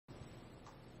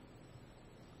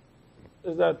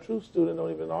is that a true student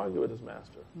don't even argue with his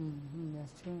master.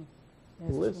 That's true.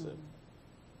 That's Listen. true.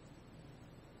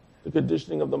 The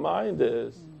conditioning of the mind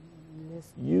is,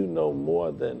 Listen. you know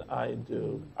more than I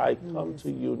do. I come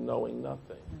to you knowing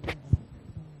nothing.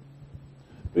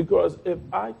 Because if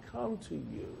I come to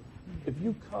you, if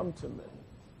you come to me,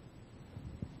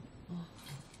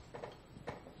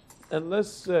 and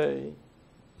let's say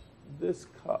this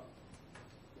cup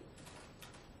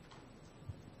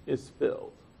is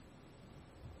filled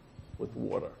with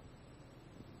water,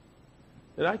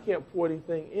 and I can't pour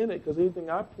anything in it because anything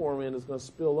I pour in is going to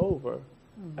spill over,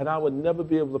 and I would never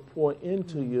be able to pour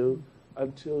into you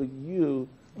until you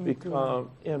become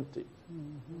empty.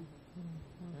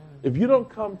 If you don't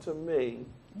come to me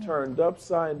turned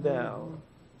upside down,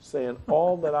 saying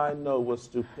all that I know was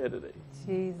stupidity,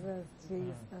 Jesus,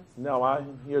 Jesus. now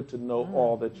I'm here to know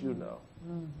all that you know.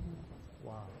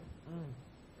 Wow.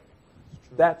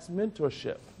 That's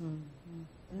mentorship.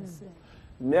 That's it.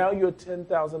 Now your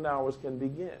 10,000 hours can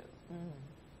begin.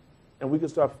 And we can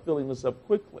start filling this up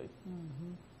quickly.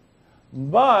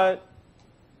 But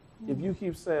if you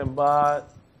keep saying,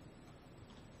 but,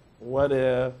 what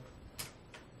if,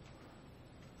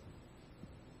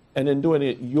 and then doing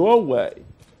it your way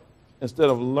instead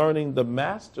of learning the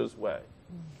master's way.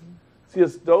 See,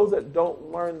 it's those that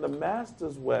don't learn the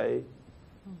master's way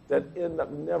that end up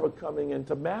never coming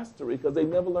into mastery because they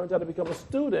never learned how to become a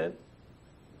student.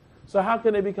 So how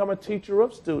can they become a teacher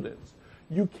of students?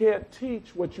 You can't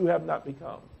teach what you have not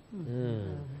become.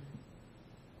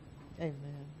 Amen.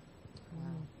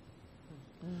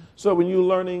 So when you're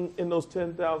learning in those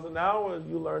 10,000 hours,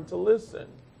 you learn to listen.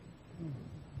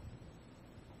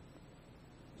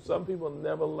 Some people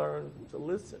never learn to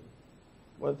listen.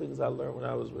 One of the things I learned when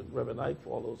I was with Reverend Ike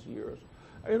for all those years,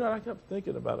 you know, I kept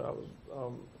thinking about it.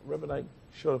 Reverend Ike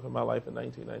showed up in my life in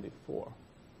 1994.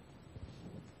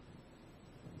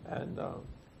 And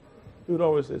he would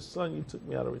always say, son, you took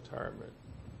me out of retirement.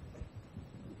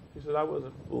 He said, I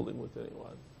wasn't fooling with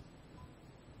anyone.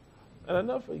 And I'll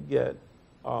never forget,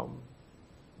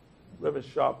 Reverend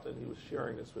Sharpton, he was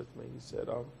sharing this with me. He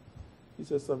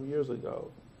said some years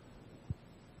ago,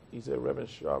 he said, Reverend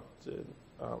Sharpton,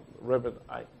 Reverend,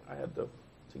 I had to,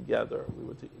 together, we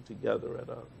were together at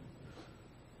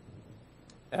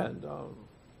and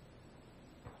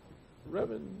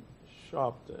Reverend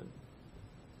Sharpton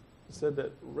said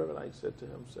that Reverend Ike said to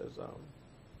him, says,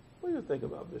 what do you think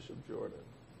about Bishop Jordan?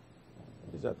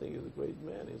 He said, I think he's a great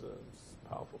man. He's a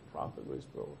powerful prophet, great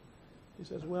spirit. He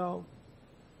says, well,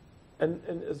 and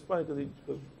it's funny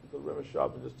because Reverend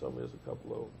Sharpton just told me this a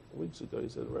couple of weeks ago. He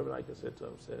said, Reverend Ike said to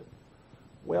him, said,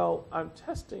 well, I'm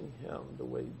testing him the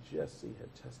way Jesse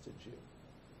had tested you.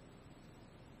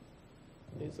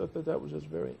 And he said that was just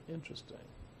very interesting.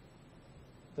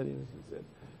 That he said,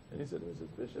 and he said to me,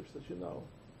 Bishop, says, you know,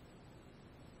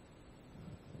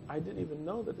 I didn't even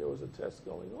know that there was a test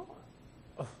going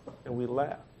on. And we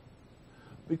laughed.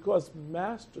 Because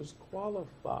masters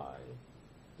qualify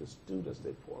the students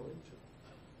they pour into.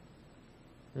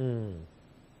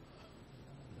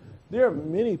 There are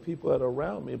many people that are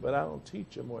around me, but I don't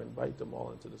teach them or invite them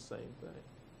all into the same thing.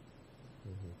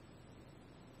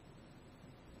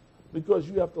 Because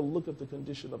you have to look at the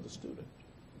condition of the student.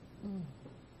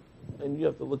 And you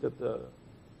have to look at the,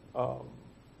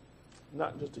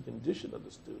 not just the condition of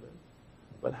the student,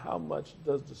 but how much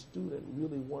does the student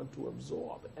really want to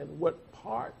absorb and what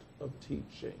part of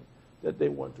teaching that they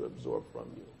want to absorb from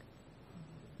you.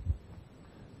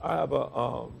 I have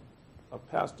a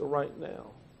pastor right now.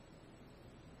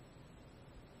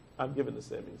 I'm giving the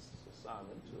same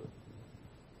assignment to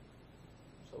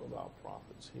some of our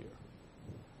prophets here.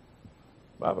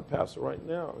 But I have a pastor right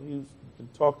now. He's been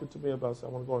talking to me about,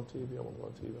 saying, I want to go on TV, I want to go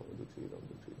on TV, I want to do TV, I want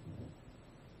to do TV.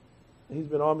 And he's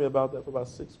been on me about that for about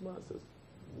 6 months. Says,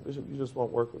 Bishop, you just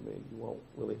won't work with me. You won't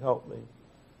really help me.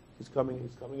 He's coming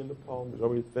into Poem. He's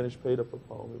already finished, paid up for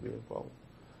Poem. He'll be in Poem.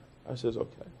 I says,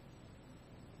 okay.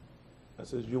 I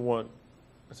says,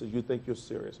 you think you're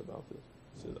serious about this?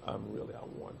 He says, I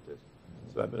want this.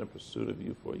 I said, I've been in pursuit of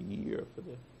you for a year for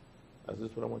this. I said,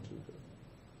 this is what I want you to do.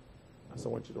 I said, I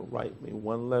want you to write me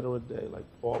one letter a day, like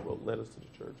Paul wrote letters to the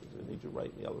churches. I need you to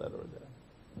write me a letter a day.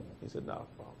 He said, not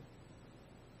a problem.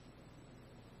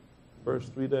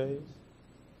 First 3 days,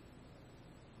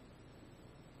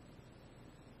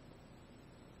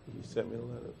 he sent me the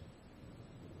letters.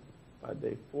 By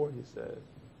day 4, he said,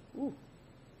 ooh.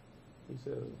 He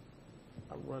said,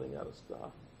 I'm running out of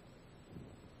stuff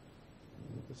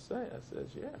to say. I said,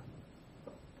 yeah.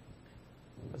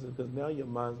 I said, because now your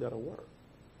mind's got to work.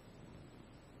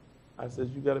 I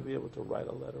said, you got to be able to write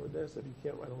a letter a day. I said, if you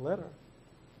can't write a letter,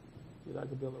 you're not going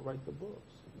to be able to write the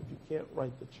books. If you can't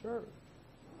write the church.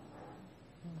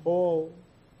 Paul,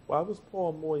 why was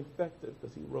Paul more effective?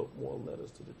 Because he wrote more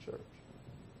letters to the church.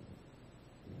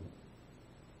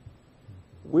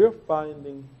 We're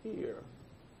finding here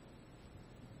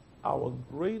our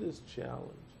greatest challenge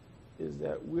is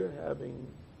that we're having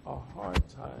a hard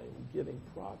time getting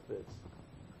prophets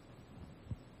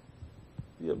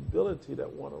the ability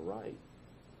that want to write.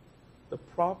 The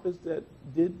prophets that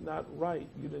did not write,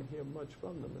 you didn't hear much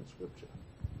from them in Scripture.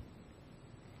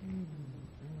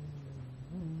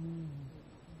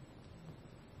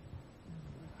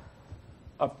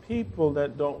 A people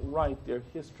that don't write, their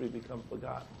history become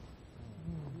forgotten.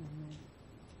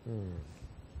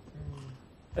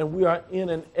 And we are in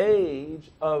an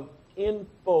age of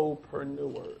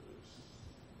infopreneurs.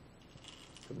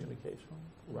 Communication,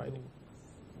 writing.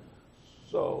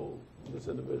 So this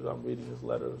individual, I'm reading his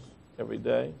letters every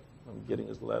day. I'm getting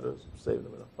his letters, saving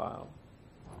them in a file.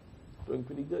 Doing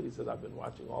pretty good. He says, I've been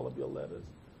watching all of your letters.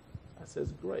 I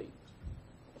says, great.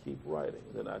 Keep writing.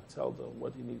 Then I tell them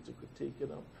what he needs to critique in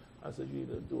them. I said, you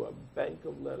need to do a bank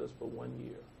of letters for 1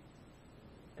 year.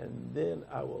 And then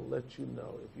I will let you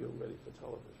know if you're ready for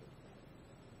television.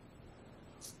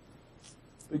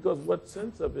 Because what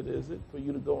sense of it is it for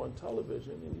you to go on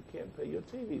television and you can't pay your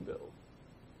TV bill?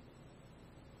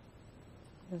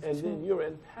 And then you're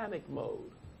in panic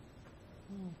mode.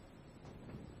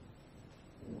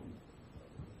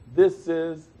 This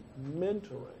is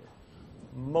mentoring.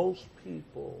 Most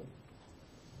people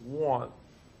want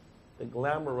the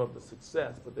glamour of the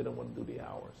success, but they don't want to do the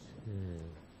hours.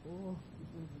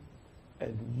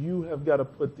 And you have got to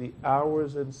put the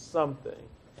hours in something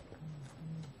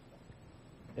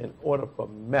in order for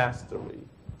mastery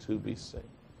to be seen.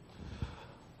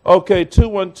 Okay,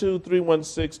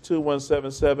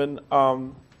 212-316-2177.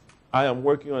 I am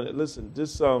working on it. Listen,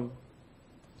 this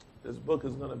book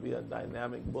is going to be a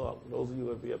dynamic book. Those of you who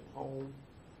will be at home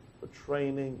for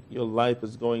training, your life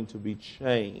is going to be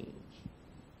changed.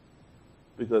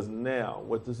 Because now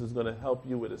what this is going to help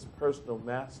you with is personal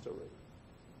mastery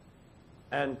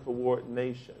and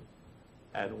coordination.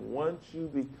 And once you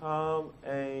become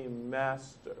a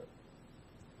master,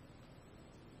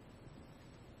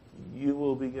 you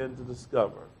will begin to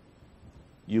discover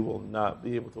you will not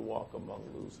be able to walk among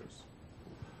losers.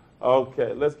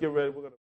 Okay, let's get ready. We're going to